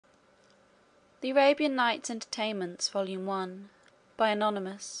The Arabian Nights Entertainments, Volume 1, by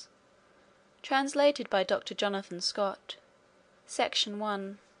Anonymous. Translated by Dr. Jonathan Scott. Section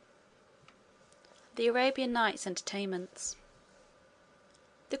 1. The Arabian Nights Entertainments.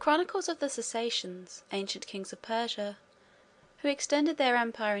 The chronicles of the Sassanians, ancient kings of Persia, who extended their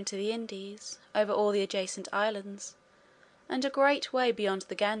empire into the Indies, over all the adjacent islands, and a great way beyond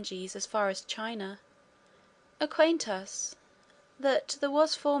the Ganges as far as China, acquaint us that there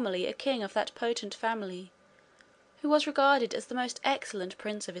was formerly a king of that potent family, who was regarded as the most excellent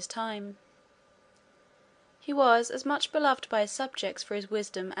prince of his time. He was as much beloved by his subjects for his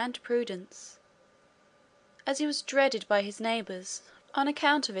wisdom and prudence, as he was dreaded by his neighbours on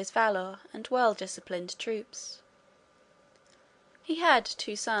account of his valour and well-disciplined troops. He had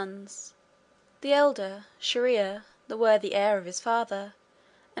 2 sons, the elder, Shahryar, the worthy heir of his father,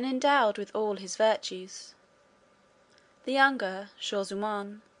 and endowed with all his virtues; the younger, Shaw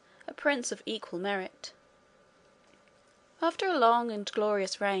Zummaun, a prince of equal merit. After a long and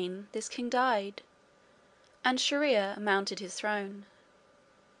glorious reign, this king died, and Shahryar mounted his throne.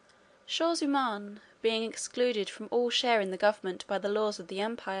 Shaw Zummaun, being excluded from all share in the government by the laws of the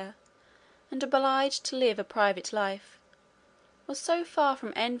empire, and obliged to live a private life, was so far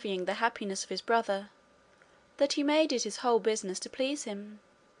from envying the happiness of his brother, that he made it his whole business to please him,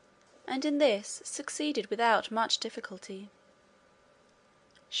 and in this succeeded without much difficulty.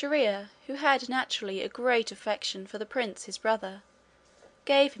 Shahryar, who had naturally a great affection for the prince his brother,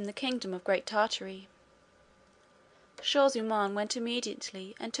 gave him the kingdom of Great Tartary. Shaw Zummaun went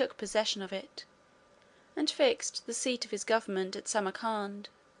immediately and took possession of it, and fixed the seat of his government at Samarcand,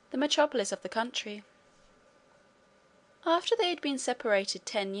 the metropolis of the country. After they had been separated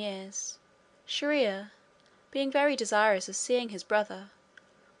 10 years, Shahryar, being very desirous of seeing his brother,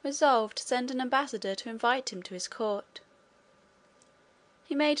 resolved to send an ambassador to invite him to his court.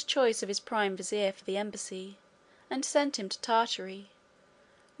 He made choice of his prime vizier for the embassy, and sent him to Tartary,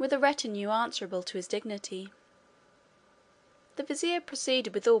 with a retinue answerable to his dignity. The vizier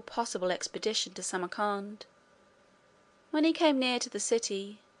proceeded with all possible expedition to Samarcand. When he came near to the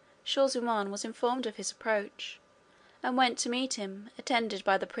city, Shaw Zummaun was informed of his approach, and went to meet him, attended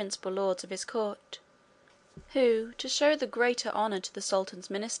by the principal lords of his court, who, to show the greater honour to the sultan's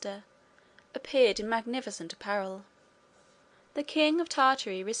minister, appeared in magnificent apparel. The king of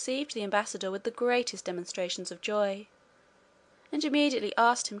Tartary received the ambassador with the greatest demonstrations of joy, and immediately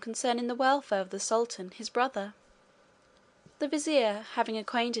asked him concerning the welfare of the sultan his brother. The vizier, having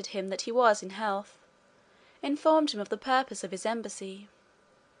acquainted him that he was in health, informed him of the purpose of his embassy.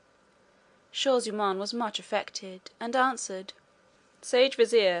 Shaw Zummaun was much affected, and answered, "Sage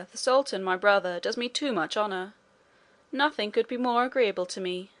vizier, the sultan my brother does me too much honour. Nothing could be more agreeable to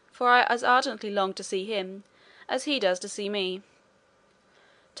me, for I as ardently long to see him as he does to see me.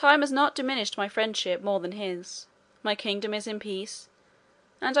 Time has not diminished my friendship more than his. My kingdom is in peace,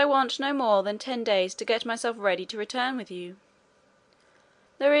 and I want no more than 10 days to get myself ready to return with you.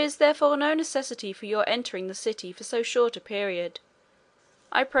 There is therefore no necessity for your entering the city for so short a period.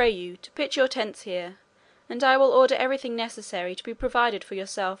 I pray you to pitch your tents here, and I will order everything necessary to be provided for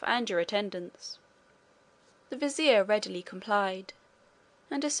yourself and your attendants." The vizier readily complied,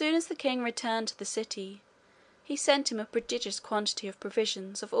 and as soon as the king returned to the city, he sent him a prodigious quantity of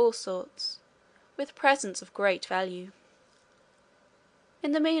provisions of all sorts, with presents of great value.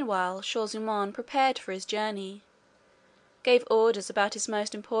 In the meanwhile Shaw Zummaun prepared for his journey, gave orders about his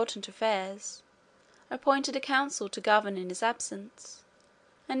most important affairs, appointed a council to govern in his absence,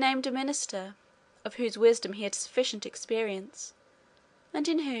 and named a minister, of whose wisdom he had sufficient experience, and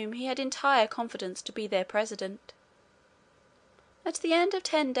in whom he had entire confidence to be their president. At the end of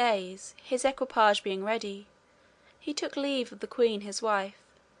 10 days, his equipage being ready, he took leave of the queen his wife,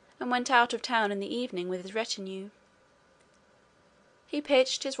 and went out of town in the evening with his retinue. He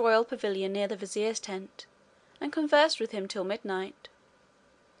pitched his royal pavilion near the vizier's tent, and conversed with him till midnight.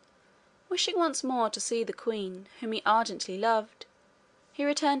 Wishing once more to see the queen, whom he ardently loved, he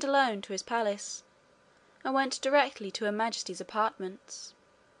returned alone to his palace, and went directly to her majesty's apartments.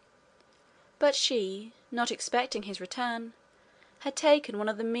 But she, not expecting his return, had taken one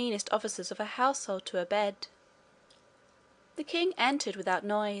of the meanest officers of her household to her bed. The king entered without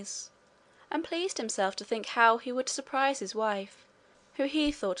noise, and pleased himself to think how he would surprise his wife, who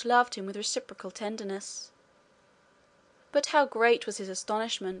he thought loved him with reciprocal tenderness. But how great was his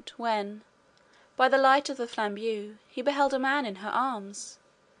astonishment, when, by the light of the flambeau, he beheld a man in her arms!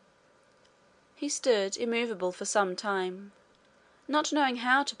 He stood immovable for some time, not knowing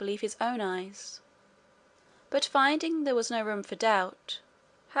how to believe his own eyes, but finding there was no room for doubt,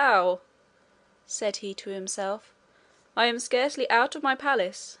 "How," said he to himself, "I am scarcely out of my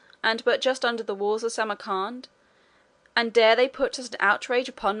palace, and but just under the walls of Samarcand, and dare they put such an outrage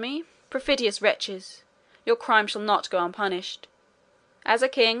upon me? Perfidious wretches! Your crime shall not go unpunished. As a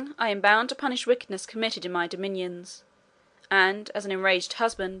king, I am bound to punish wickedness committed in my dominions, and, as an enraged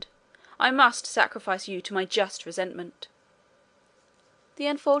husband, I must sacrifice you to my just resentment." The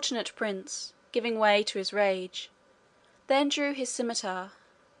unfortunate prince, giving way to his rage, then drew his scimitar,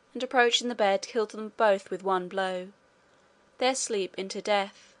 and approaching the bed killed them both with one blow, their sleep into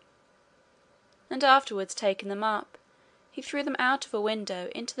death; and afterwards taking them up, he threw them out of a window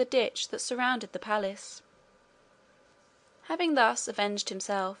into the ditch that surrounded the palace. Having thus avenged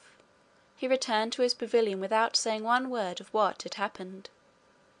himself, he returned to his pavilion without saying one word of what had happened,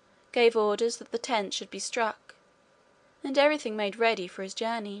 gave orders that the tents should be struck, and everything made ready for his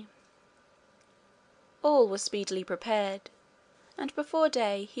journey. All was speedily prepared, and before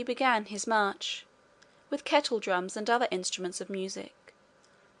day he began his march, with kettle drums and other instruments of music,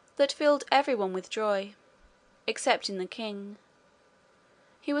 that filled everyone with joy, excepting the king.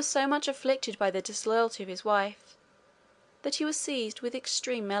 He was so much afflicted by the disloyalty of his wife, that he was seized with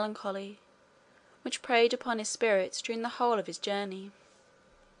extreme melancholy, which preyed upon his spirits during the whole of his journey.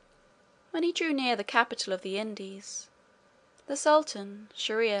 When he drew near the capital of the Indies, the sultan,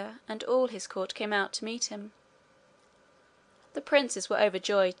 Shier-ear, and all his court came out to meet him. The princes were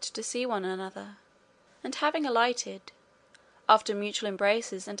overjoyed to see one another, and having alighted, after mutual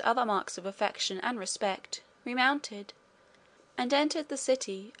embraces and other marks of affection and respect, remounted, and entered the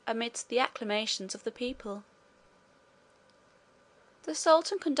city amidst the acclamations of the people. The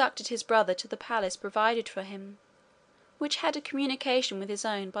sultan conducted his brother to the palace provided for him, which had a communication with his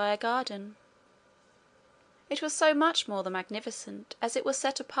own by a garden. It was so much more the magnificent as it was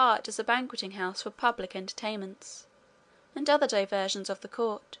set apart as a banqueting house for public entertainments, and other diversions of the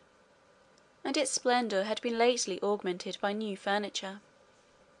court, and its splendour had been lately augmented by new furniture.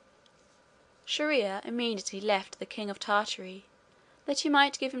 Shier-ear immediately left the king of Tartary, that he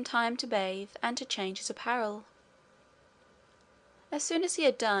might give him time to bathe and to change his apparel. As soon as he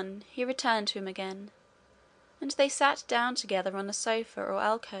had done, he returned to him again, and they sat down together on a sofa or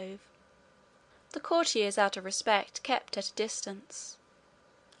alcove. The courtiers out of respect kept at a distance,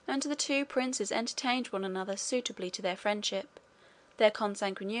 and the two princes entertained one another suitably to their friendship, their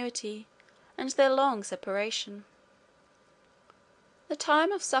consanguinity, and their long separation. The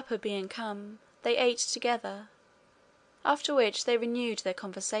time of supper being come, they ate together, after which they renewed their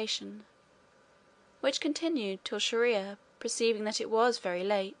conversation, which continued till Shier-ear, perceiving that it was very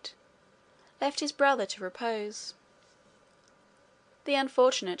late, left his brother to repose. The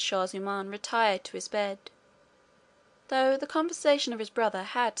unfortunate Shaw-zummaun retired to his bed, though the conversation of his brother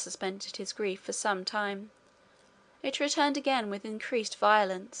had suspended his grief for some time. It returned again with increased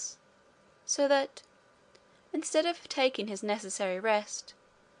violence, so that, instead of taking his necessary rest,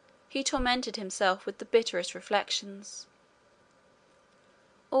 he tormented himself with the bitterest reflections.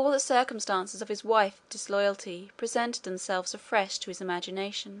 All the circumstances of his wife's disloyalty presented themselves afresh to his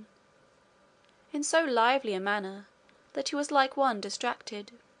imagination, in so lively a manner that he was like one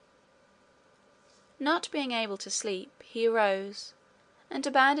distracted. Not being able to sleep, he arose, and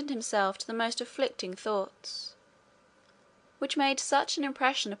abandoned himself to the most afflicting thoughts, which made such an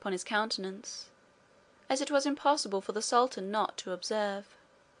impression upon his countenance, as it was impossible for the sultan not to observe.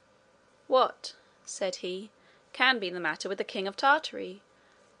 "What," said he, "can be the matter with the king of Tartary,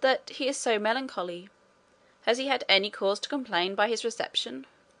 that he is so melancholy? Has he had any cause to complain by his reception?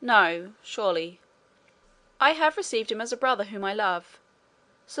 No, surely. I have received him as a brother whom I love,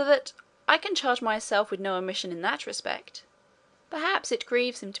 so that I can charge myself with no omission in that respect. Perhaps it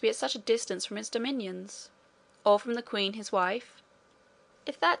grieves him to be at such a distance from his dominions, or from the queen his wife.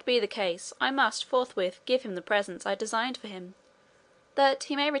 If that be the case, I must forthwith give him the presents I designed for him, that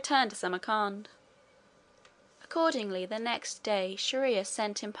he may return to Samarcand." Accordingly, the next day Shier-ear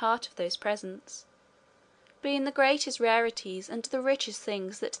sent him part of those presents, being the greatest rarities and the richest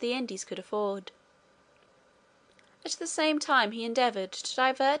things that the Indies could afford. At the same time he endeavoured to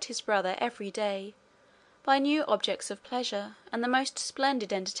divert his brother every day by new objects of pleasure and the most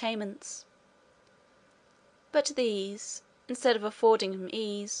splendid entertainments. But these, instead of affording him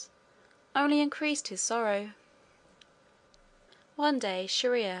ease, only increased his sorrow. One day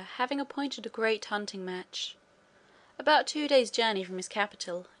Shier-ear having appointed a great hunting match, about 2 days' journey from his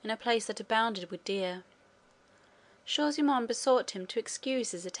capital, in a place that abounded with deer, Shaw-zummaun besought him to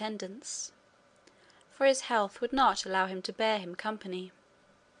excuse his attendance, for his health would not allow him to bear him company.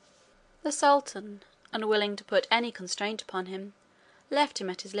 The sultan, unwilling to put any constraint upon him, left him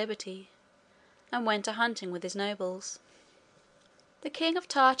at his liberty, and went a hunting with his nobles. The king of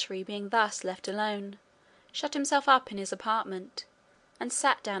Tartary being thus left alone, shut himself up in his apartment, and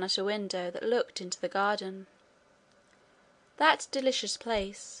sat down at a window that looked into the garden. That delicious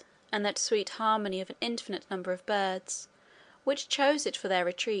place, and that sweet harmony of an infinite number of birds, which chose it for their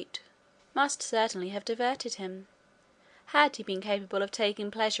retreat, must certainly have diverted him, had he been capable of taking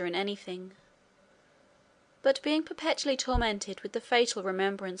pleasure in anything; but being perpetually tormented with the fatal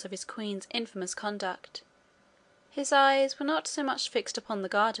remembrance of his queen's infamous conduct, his eyes were not so much fixed upon the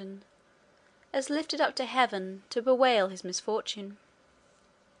garden, as lifted up to heaven to bewail his misfortune.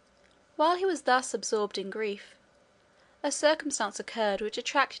 While he was thus absorbed in grief, a circumstance occurred which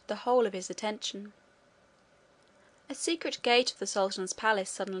attracted the whole of his attention. A secret gate of the sultan's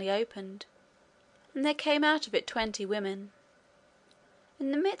palace suddenly opened, and there came out of it 20 women,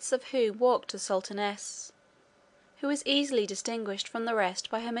 in the midst of whom walked the sultaness, who was easily distinguished from the rest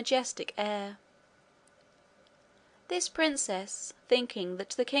by her majestic air. This princess, thinking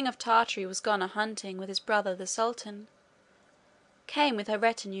that the king of Tartary was gone a-hunting with his brother the sultan, came with her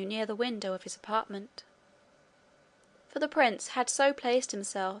retinue near the window of his apartment, for the prince had so placed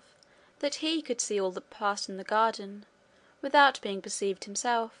himself that he could see all that passed in the garden without being perceived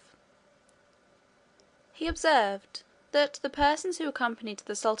himself. He observed that the persons who accompanied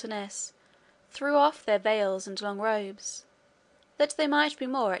the sultaness threw off their veils and long robes, that they might be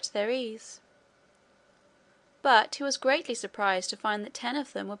more at their ease. But he was greatly surprised to find that 10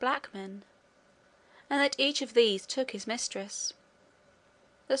 of them were black men, and that each of these took his mistress.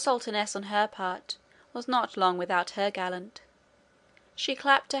 The sultaness on her part was not long without her gallant. She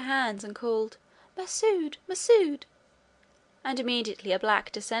clapped her hands and called, "Masoud, Masoud!" and immediately a black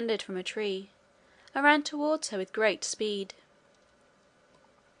descended from a tree and ran towards her with great speed.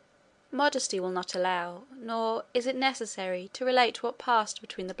 Modesty will not allow, nor is it necessary, to relate what passed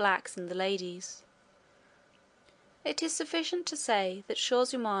between the blacks and the ladies. It is sufficient to say that Shaw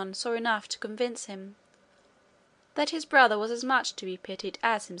zummaun saw enough to convince him that his brother was as much to be pitied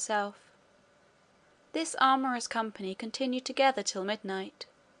as himself. This amorous company continued together till midnight,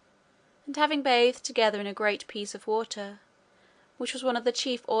 and having bathed together in a great piece of water, which was one of the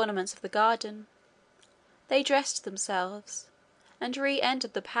chief ornaments of the garden, they dressed themselves, and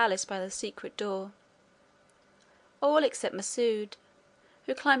re-entered the palace by the secret door, all except Masoud,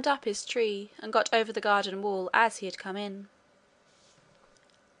 who climbed up his tree and got over the garden wall as he had come in.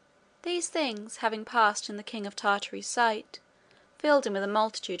 These things having passed in the king of Tartary's sight, filled him with a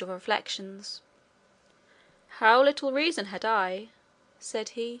multitude of reflections. "How little reason had I," said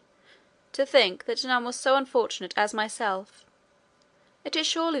he, "to think that none was so unfortunate as myself! It is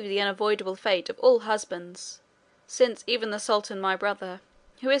surely the unavoidable fate of all husbands, since even the sultan my brother,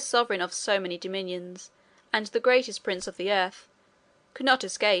 who is sovereign of so many dominions, and the greatest prince of the earth, could not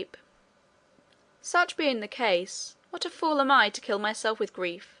escape. Such being the case, what a fool am I to kill myself with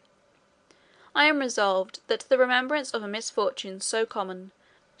grief! I am resolved that the remembrance of a misfortune so common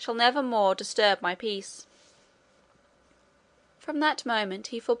shall never more disturb my peace." From that moment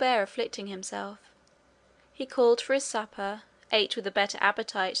he forbore afflicting himself. He called for his supper, ate with a better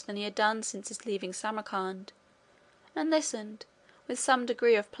appetite than he had done since his leaving Samarcand, and listened, with some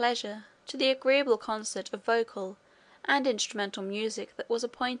degree of pleasure, to the agreeable concert of vocal and instrumental music that was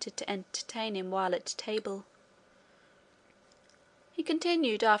appointed to entertain him while at table. He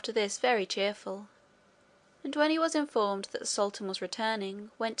continued after this very cheerful, and when he was informed that the sultan was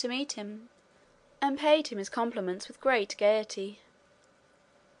returning, went to meet him, and paid him his compliments with great gaiety.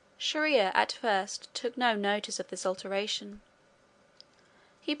 Shier-ear at first took no notice of this alteration.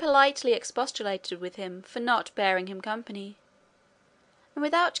 He politely expostulated with him for not bearing him company, and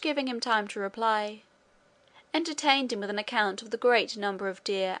without giving him time to reply, entertained him with an account of the great number of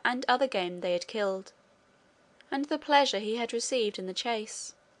deer and other game they had killed, and the pleasure he had received in the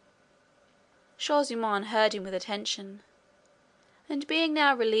chase. Shaw zummaun heard him with attention, and being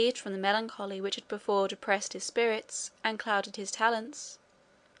now relieved from the melancholy which had before depressed his spirits and clouded his talents,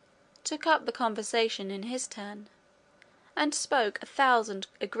 took up the conversation in his turn, and spoke 1,000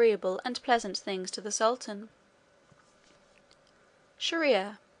 agreeable and pleasant things to the sultan.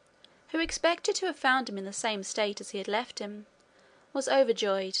 Shier-ear, who expected to have found him in the same state as he had left him, was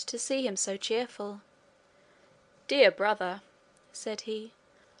overjoyed to see him so cheerful. "Dear brother," said he,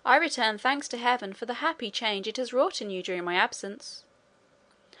 "I return thanks to heaven for the happy change it has wrought in you during my absence.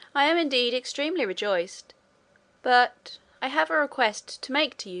 I am indeed extremely rejoiced, but I have a request to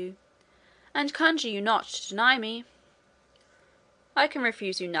make to you, and conjure you not to deny me." "I can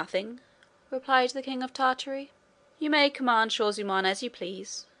refuse you nothing," replied the king of Tartary. "You may command Shaw zummaun as you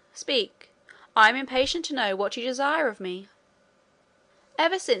please. Speak, I am impatient to know what you desire of me."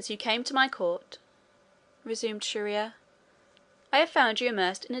 "Ever since you came to my court," resumed Shier-ear, "I have found you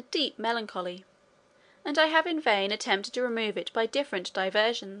immersed in a deep melancholy. and I have in vain attempted to remove it by different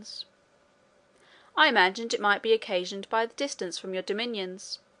diversions. I imagined it might be occasioned by the distance from your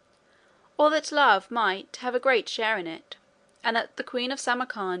dominions, or that love might have a great share in it, and that the queen of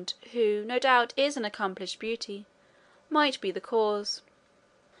Samarcand, who no doubt is an accomplished beauty, might be the cause.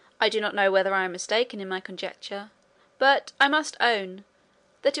 I do not know whether I am mistaken in my conjecture, but I must own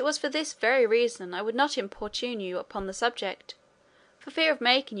that it was for this very reason I would not importune you upon the subject, for fear of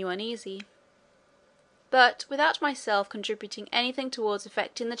making you uneasy. But without myself contributing anything towards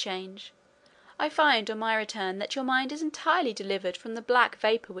effecting the change, I find on my return that your mind is entirely delivered from the black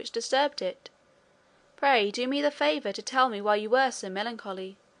vapour which disturbed it. Pray do me the favour to tell me why you were so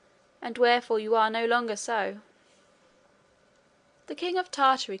melancholy, and wherefore you are no longer so." The king of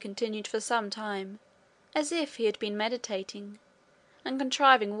Tartary continued for some time, as if he had been meditating, and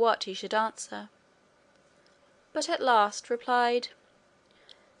contriving what he should answer, but at last replied,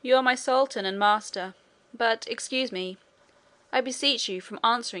 "You are my sultan and master, but excuse me, I beseech you, from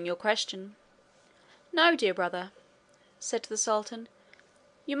answering your question." "No, dear brother," said the sultan,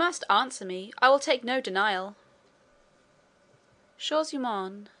 "you must answer me. I will take no denial." Shaw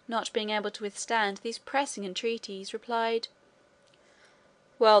zummaun, not being able to withstand these pressing entreaties, replied,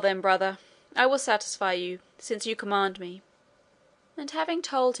 "Well then, brother, I will satisfy you, since you command me." And having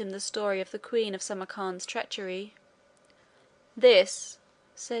told him the story of the queen of Samarcand's treachery, "This,"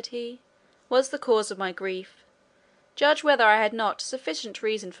 said he, "was the cause of my grief. Judge whether I had not sufficient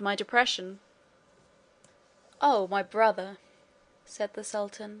reason for my depression." "Oh, my brother," said the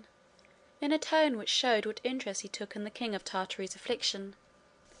sultan, in a tone which showed what interest he took in the king of Tartary's affliction,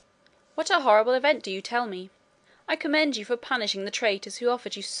 "what a horrible event do you tell me! I commend you for punishing the traitors who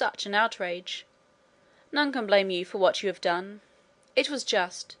offered you such an outrage. None can blame you for what you have done. It was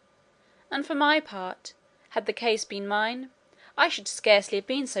just; and for my part, had the case been mine, I should scarcely have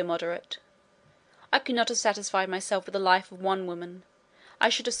been so moderate. I could not have satisfied myself with the life of one woman; I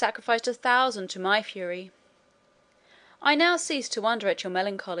should have sacrificed 1,000 to my fury. I now cease to wonder at your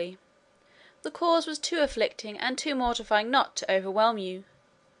melancholy. The cause was too afflicting and too mortifying not to overwhelm you.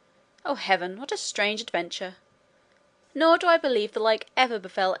 O heaven, what a strange adventure! Nor do I believe the like ever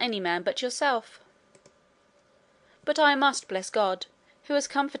befell any man but yourself. But I must bless God, who has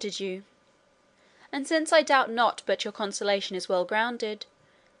comforted you; and since I doubt not but your consolation is well grounded,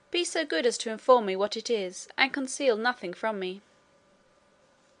 be so good as to inform me what it is, and conceal nothing from me."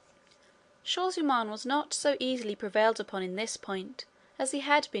 Shaw zummaun was not so easily prevailed upon in this point as he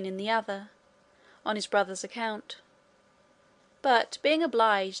had been in the other, on his brother's account; but being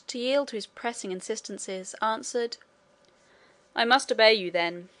obliged to yield to his pressing instances, answered, "I must obey you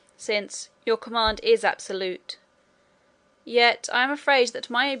then, since your command is absolute. Yet I am afraid that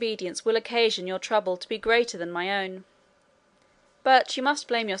my obedience will occasion your trouble to be greater than my own. But you must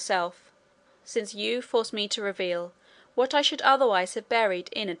blame yourself, since you force me to reveal what I should otherwise have buried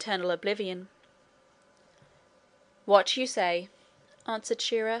in eternal oblivion." "What you say," answered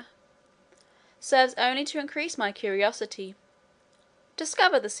Shier-ear, "serves only to increase my curiosity.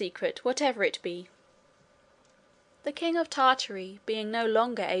 Discover the secret, whatever it be." The king of Tartary, being no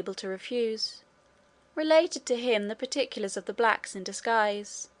longer able to refuse, related to him the particulars of the blacks in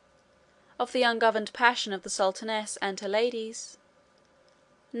disguise, of the ungoverned passion of the sultaness and her ladies,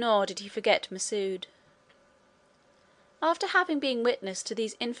 nor did he forget Masoud. After having been witness to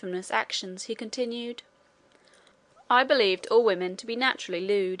these infamous actions, he continued, "I believed all women to be naturally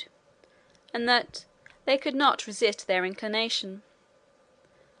lewd, and that they could not resist their inclination.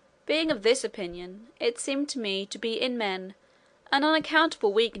 Being of this opinion, it seemed to me to be in men an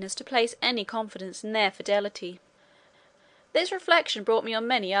unaccountable weakness to place any confidence in their fidelity. This reflection brought me on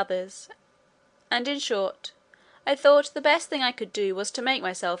many others, and in short, I thought the best thing I could do was to make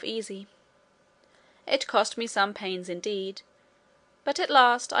myself easy. It cost me some pains indeed, but at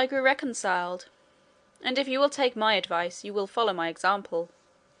last I grew reconciled, and if you will take my advice, you will follow my example."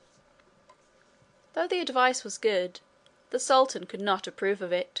 Though the advice was good, the sultan could not approve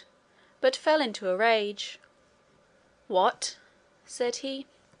of it, but fell into a rage. "What!" said he,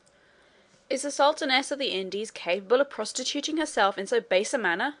 "is the sultaness of the Indies capable of prostituting herself in so base a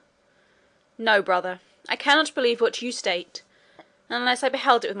manner? No, brother, I cannot believe what you state, unless I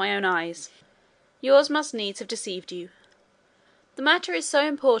beheld it with my own eyes. Yours must needs have deceived you. The matter is so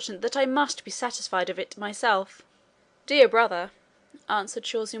important that I must be satisfied of it myself." "Dear brother," answered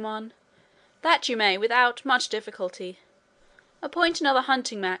Shaw zummaun, "that you may, without much difficulty. Appoint another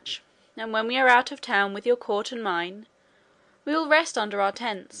hunting match, and when we are out of town with your court and mine, we will rest under our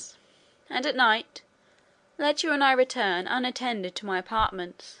tents, and at night let you and I return unattended to my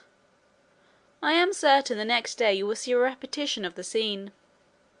apartments. I am certain the next day you will see a repetition of the scene."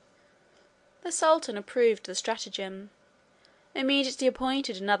 The sultan approved the stratagem, immediately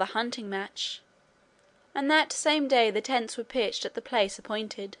appointed another hunting match, and that same day the tents were pitched at the place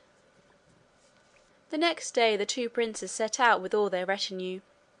appointed. The next day the two princes set out with all their retinue.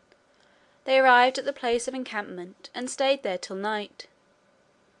 They arrived at the place of encampment, and stayed there till night.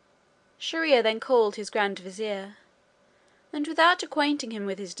 Shier ear then called his grand vizier, and without acquainting him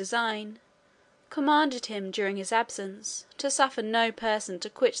with his design, commanded him during his absence to suffer no person to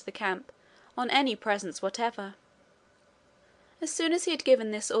quit the camp on any presence whatever. As soon as he had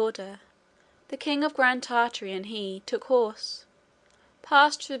given this order, the king of Grand Tartary and he took horse,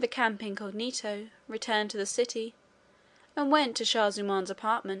 passed through the camp incognito, returned to the city, and went to Shah Zuman's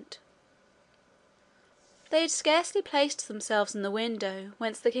apartment. They had scarcely placed themselves in the window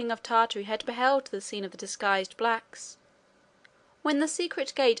whence the king of Tartary had beheld the scene of the disguised blacks, when the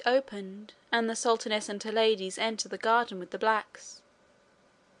secret gate opened, and the sultaness and her ladies entered the garden with the blacks.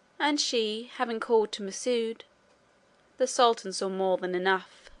 And she having called to Masoud, the sultan saw more than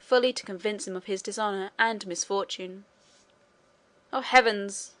enough fully to convince him of his dishonour and misfortune. "O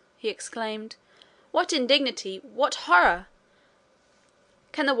heavens!" he exclaimed, "what indignity! What horror!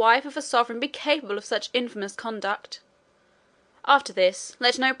 Can the wife of a sovereign be capable of such infamous conduct? After this,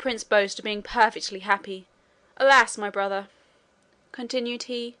 let no prince boast of being perfectly happy. Alas, my brother!" continued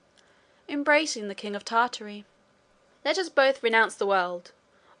he, embracing the king of Tartary, "let us both renounce the world.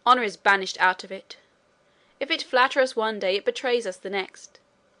 Honour is banished out of it. If it flatter us one day, it betrays us the next.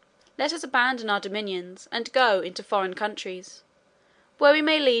 Let us abandon our dominions, and go into foreign countries, where we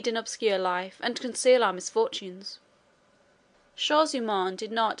may lead an obscure life, and conceal our misfortunes." Shaw zummaun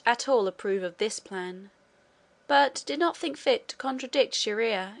did not at all approve of this plan, but did not think fit to contradict Shier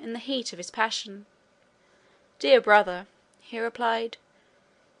ear in the heat of his passion. "Dear brother," he replied,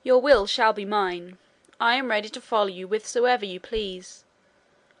 "your will shall be mine. I am ready to follow you whithersoever you please.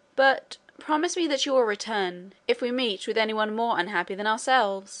 But promise me that you will return, if we meet with any one more unhappy than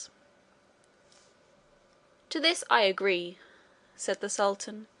ourselves." "To this I agree," said the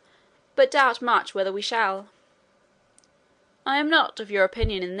sultan, "but doubt much whether we shall." "I am not of your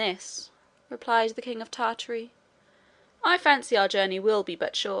opinion in this," replied the king of Tartary. "I fancy our journey will be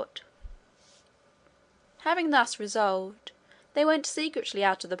but short." Having thus resolved, they went secretly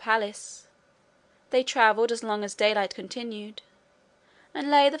out of the palace. They travelled as long as daylight continued, and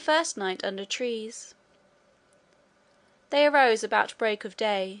lay the first night under trees. They arose about break of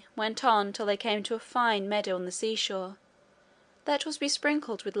day, went on till they came to a fine meadow on the sea shore, that was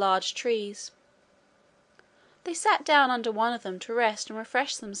besprinkled with large trees. They sat down under one of them to rest and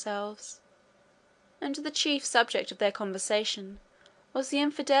refresh themselves, and the chief subject of their conversation was the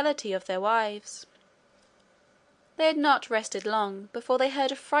infidelity of their wives. They had not rested long before they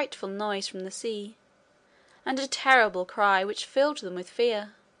heard a frightful noise from the sea, and a terrible cry which filled them with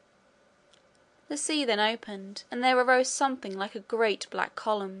fear. The sea then opened, and there arose something like a great black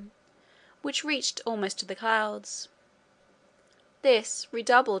column, which reached almost to the clouds. This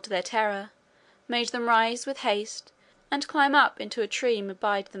redoubled their terror, made them rise with haste, and climb up into a tree and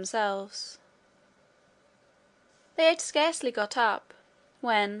hide themselves. They had scarcely got up,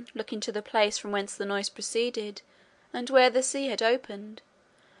 when, looking to the place from whence the noise proceeded, and where the sea had opened,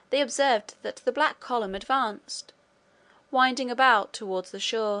 they observed that the black column advanced, winding about towards the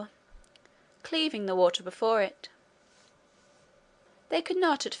shore, cleaving the water before it. They could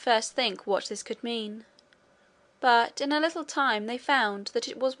not at first think what this could mean, but in a little time they found that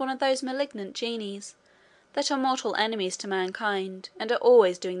it was one of those malignant genies that are mortal enemies to mankind, and are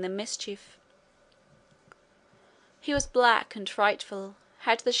always doing them mischief. He was black and frightful,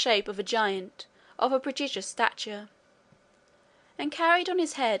 had the shape of a giant of a prodigious stature, and carried on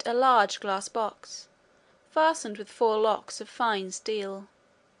his head a large glass box, fastened with 4 locks of fine steel.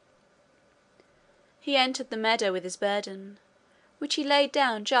 He entered the meadow with his burden, which he laid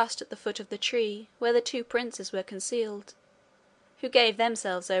down just at the foot of the tree where the two princes were concealed, who gave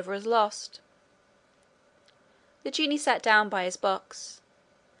themselves over as lost. The genie sat down by his box,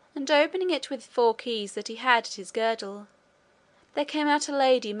 and opening it with 4 keys that he had at his girdle, there came out a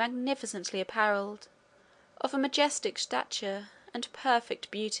lady magnificently apparelled, of a majestic stature and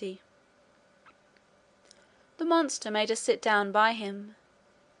perfect beauty. The monster made her sit down by him,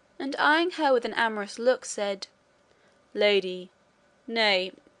 and eyeing her with an amorous look, said, "Lady,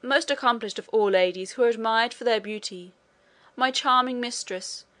 nay, most accomplished of all ladies who are admired for their beauty, my charming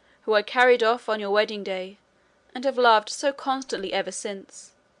mistress, who I carried off on your wedding day, and have loved so constantly ever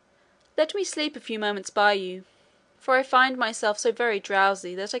since, let me sleep a few moments by you, for I find myself so very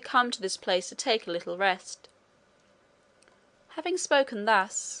drowsy that I come to this place to take a little rest." Having spoken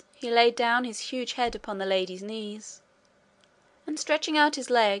thus, he laid down his huge head upon the lady's knees, and stretching out his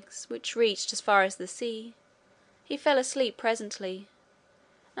legs, which reached as far as the sea, he fell asleep presently,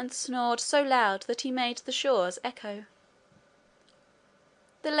 and snored so loud that he made the shores echo.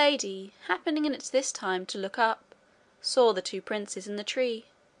 The lady, happening at this time to look up, saw the two princes in the tree,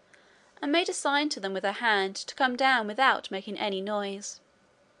 and made a sign to them with her hand to come down without making any noise.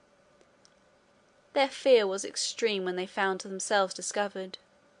 Their fear was extreme when they found themselves discovered,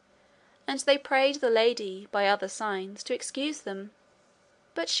 and they prayed the lady, by other signs, to excuse them.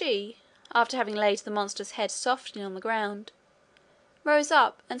 But she, after having laid the monster's head softly on the ground, rose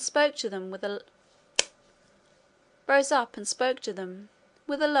up and spoke to them with a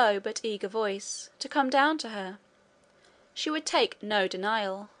low but eager voice, to come down to her. She would take no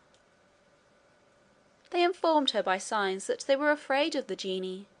denial. They informed her by signs that they were afraid of the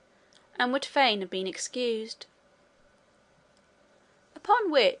genie, and would fain have been excused.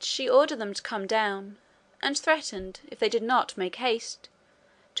 Upon which she ordered them to come down, and threatened, if they did not make haste,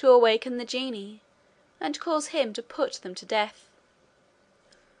 to awaken the genie, and cause him to put them to death.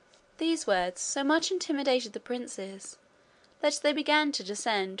 These words so much intimidated the princes that they began to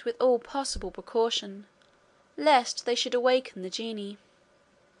descend with all possible precaution, lest they should awaken the genie.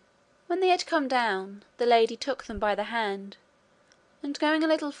 When they had come down, the lady took them by the hand, and going a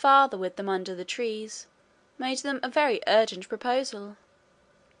little farther with them under the trees, made them a very urgent proposal.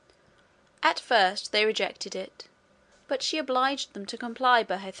 At first they rejected it, but she obliged them to comply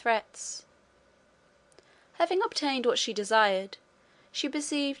by her threats. Having obtained what she desired, she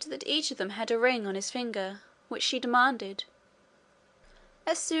perceived that each of them had a ring on his finger, which she demanded.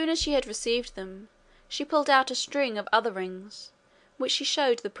 As soon as she had received them, she pulled out a string of other rings, which she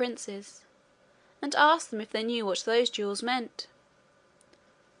showed the princes, and asked them if they knew what those jewels meant.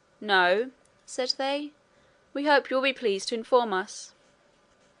 "No," said they. "We hope you will be pleased to inform us."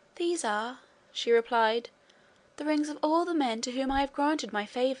 "These are," she replied, "the rings of all the men to whom I have granted my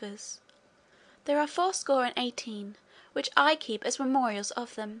favours. There are 80, which I keep as memorials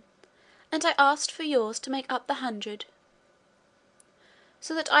of them, and I asked for yours to make up the 100.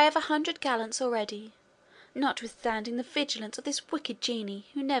 So that I have 100 gallants already, notwithstanding the vigilance of this wicked genie,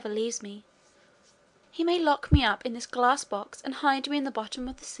 who never leaves me. He may lock me up in this glass box and hide me in the bottom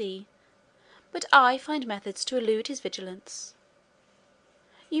of the sea, but I find methods to elude his vigilance.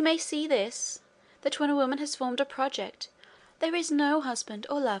 You may see this, that when a woman has formed a project, there is no husband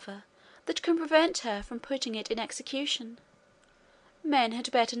or lover that can prevent her from putting it in execution. Men had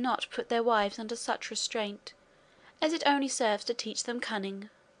better not put their wives under such restraint, as it only serves to teach them cunning."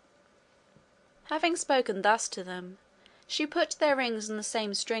 Having spoken thus to them, she put their rings on the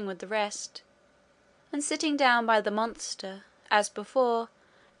same string with the rest, and sitting down by the monster, as before,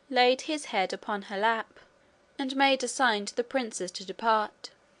 laid his head upon her lap, and made a sign to the princes to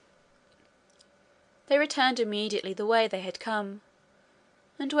depart. They returned immediately the way they had come,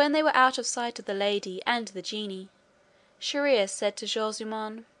 and when they were out of sight of the lady and the genie, Shier ear said to Shaw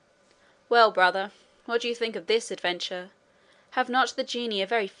zummaun, "Well, brother, what do you think of this adventure? Have not the genii a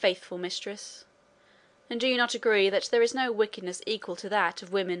very faithful mistress? And do you not agree that there is no wickedness equal to that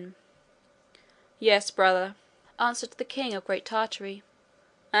of women?" "Yes, brother," answered the king of Great Tartary,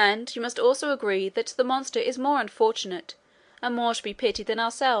 "and you must also agree that the monster is more unfortunate and more to be pitied than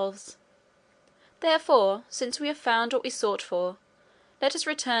ourselves. Therefore, since we have found what we sought for, let us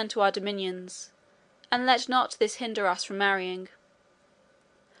return to our dominions, and let not this hinder us from marrying.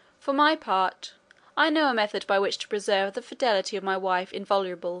 For my part, I know a method by which to preserve the fidelity of my wife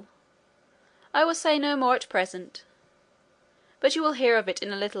inviolable. I will say no more at present, but you will hear of it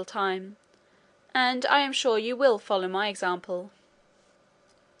in a little time, and I am sure you will follow my example."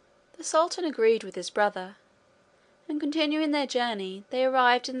 The sultan agreed with his brother, and continuing their journey, they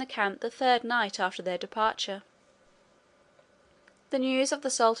arrived in the camp the third night after their departure. The news of the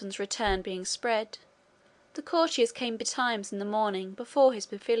sultan's return being spread, the courtiers came betimes in the morning before his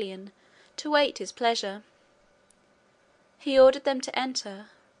pavilion to wait his pleasure. He ordered them to enter,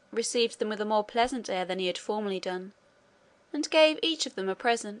 received them with a more pleasant air than he had formerly done, and gave each of them a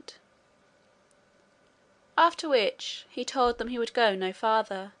present. After which he told them he would go no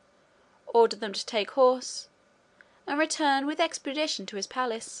farther, ordered them to take horse, and return with expedition to his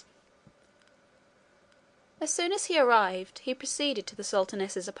palace. As soon as he arrived, he proceeded to the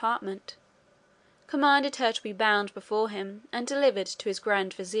sultaness's apartment, commanded her to be bound before him, and delivered to his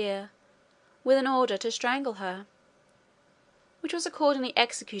grand vizier, with an order to strangle her, which was accordingly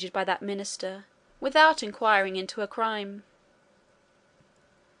executed by that minister, without inquiring into her crime.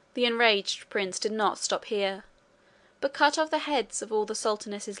 The enraged prince did not stop here, but cut off the heads of all the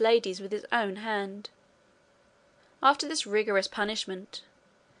sultaness's ladies with his own hand. After this rigorous punishment,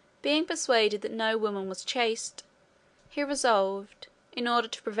 being persuaded that no woman was chaste, he resolved, in order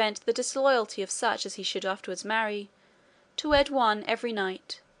to prevent the disloyalty of such as he should afterwards marry, to wed one every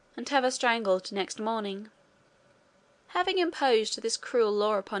night, and have her strangled next morning. Having imposed this cruel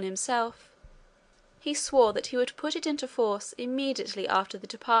law upon himself, he swore that he would put it into force immediately after the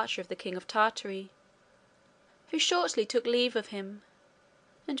departure of the king of Tartary, who shortly took leave of him,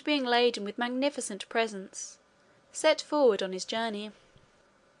 and being laden with magnificent presents, set forward on his journey.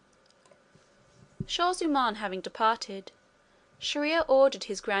 Shaw Zummaun having departed, Shierear ordered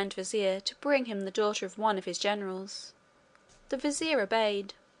his grand vizier to bring him the daughter of one of his generals. The vizier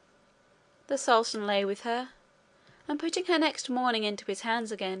obeyed. The sultan lay with her, and putting her next morning into his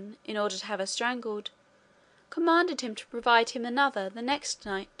hands again, in order to have her strangled, commanded him to provide him another the next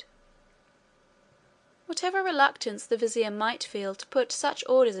night. Whatever reluctance the vizier might feel to put such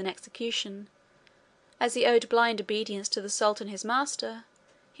orders in execution, as he owed blind obedience to the sultan his master,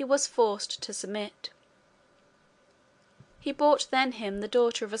 he was forced to submit. He brought then him the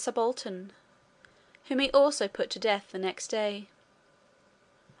daughter of a subaltern, whom he also put to death the next day.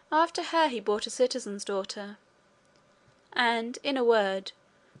 After her he brought a citizen's daughter, and, in a word,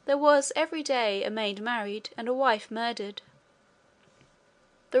 there was every day a maid married and a wife murdered.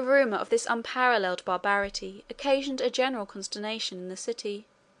 The rumour of this unparalleled barbarity occasioned a general consternation in the city,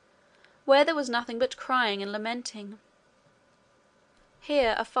 where there was nothing but crying and lamenting.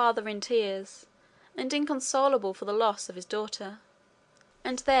 Here a father in tears, and inconsolable for the loss of his daughter,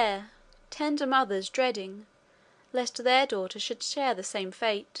 and there tender mothers dreading lest their daughter should share the same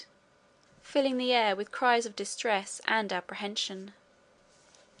fate, filling the air with cries of distress and apprehension.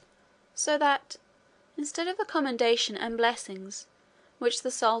 So that, instead of the commendation and blessings which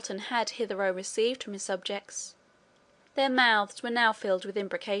the sultan had hitherto received from his subjects, their mouths were now filled with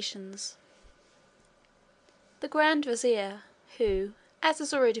imprecations. The grand vizier, who, as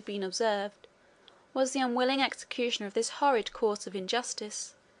has already been observed, was the unwilling executioner of this horrid course of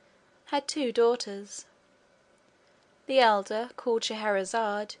injustice, had two daughters, the elder called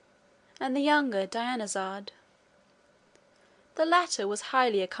Scheherazade, and the younger Dinarzade. The latter was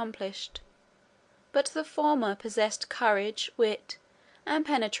highly accomplished, but the former possessed courage, wit, and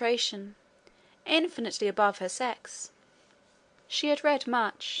penetration, infinitely above her sex. She had read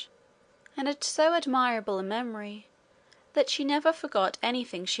much, and had so admirable a memory, that she never forgot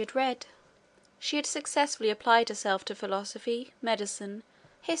anything she had read. She had successfully applied herself to philosophy, medicine,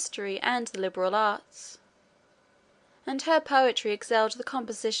 history, and the liberal arts, and her poetry excelled the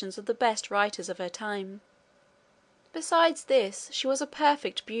compositions of the best writers of her time. Besides this, she was a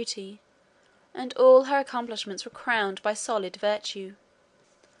perfect beauty, and all her accomplishments were crowned by solid virtue.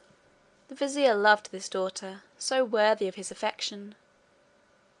 The vizier loved this daughter, so worthy of his affection.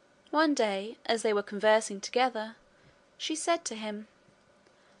 One day, as they were conversing together, she said to him,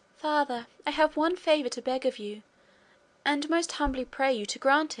 "Father, I have one favour to beg of you, and most humbly pray you to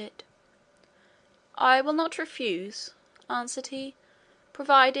grant it." "I will not refuse," answered he,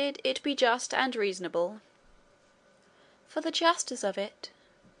 "provided it be just and reasonable." "For the justice of it,"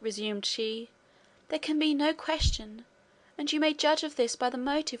 resumed she, "there can be no question, and you may judge of this by the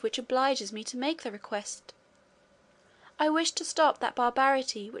motive which obliges me to make the request. I wish to stop that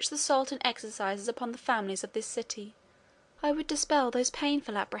barbarity which the sultan exercises upon the families of this city. I would dispel those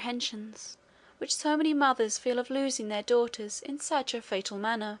painful apprehensions which so many mothers feel of losing their daughters in such a fatal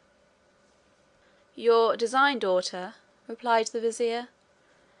manner." "Your design, daughter," replied the vizier,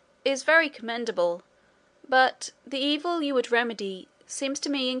 "is very commendable, but the evil you would remedy seems to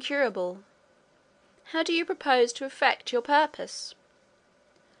me incurable. How do you propose to effect your purpose?"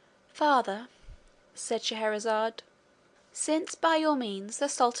 "Father," said Scheherazade, "since by your means the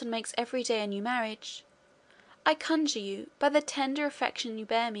sultan makes every day a new marriage, I conjure you, by the tender affection you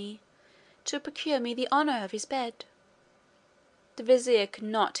bear me, to procure me the honour of his bed." The vizier could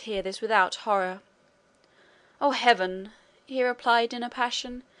not hear this without horror. "Oh heaven!" he replied in a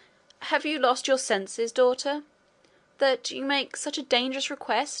passion, "have you lost your senses, daughter, that you make such a dangerous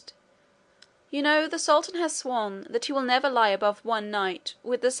request? You know the sultan has sworn that he will never lie above one night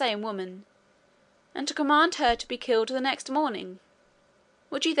with the same woman, and to command her to be killed the next morning.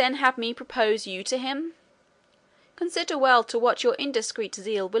 Would you then have me propose you to him? Consider well to what your indiscreet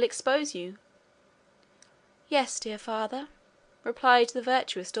zeal will expose you." "Yes, dear father," replied the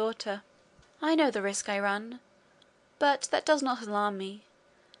virtuous daughter, "I know the risk I run, but that does not alarm me.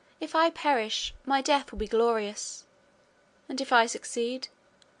 If I perish, my death will be glorious, and if I succeed,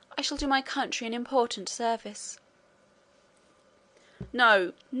 I shall do my country an important service."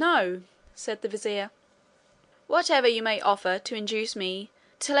 "No, no," said the vizier. "Whatever you may offer to induce me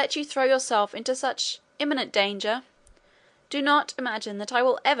to let you throw yourself into such imminent danger, do not imagine that I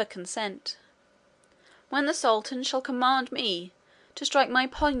will ever consent. when the sultan shall command me to strike my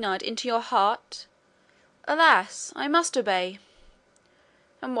poniard into your heart, alas, I must obey.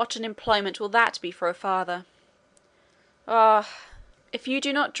 And what an employment will that be for a father! Ah, if you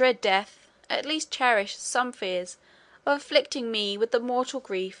do not dread death, at least cherish some fears of afflicting me with the mortal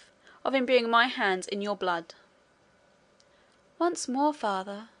grief of imbuing my hands in your blood." "Once more,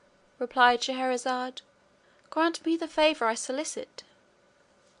 father," replied Scheherazade, "grant me the favour I solicit."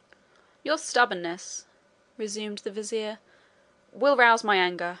 "Your stubbornness," resumed the vizier, "will rouse my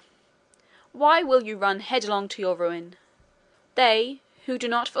anger. Why will you run headlong to your ruin? They who do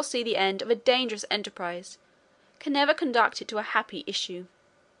not foresee the end of a dangerous enterprise can never conduct it to a happy issue.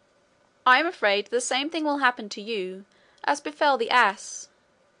 I am afraid the same thing will happen to you as befell the ass,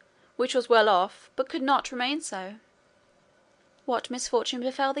 which was well off, but could not remain so." "What misfortune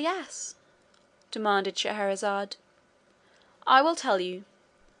befell the ass?" demanded Scheherazade. "I will tell you,"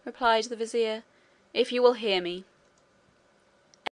 replied the vizier, "if you will hear me.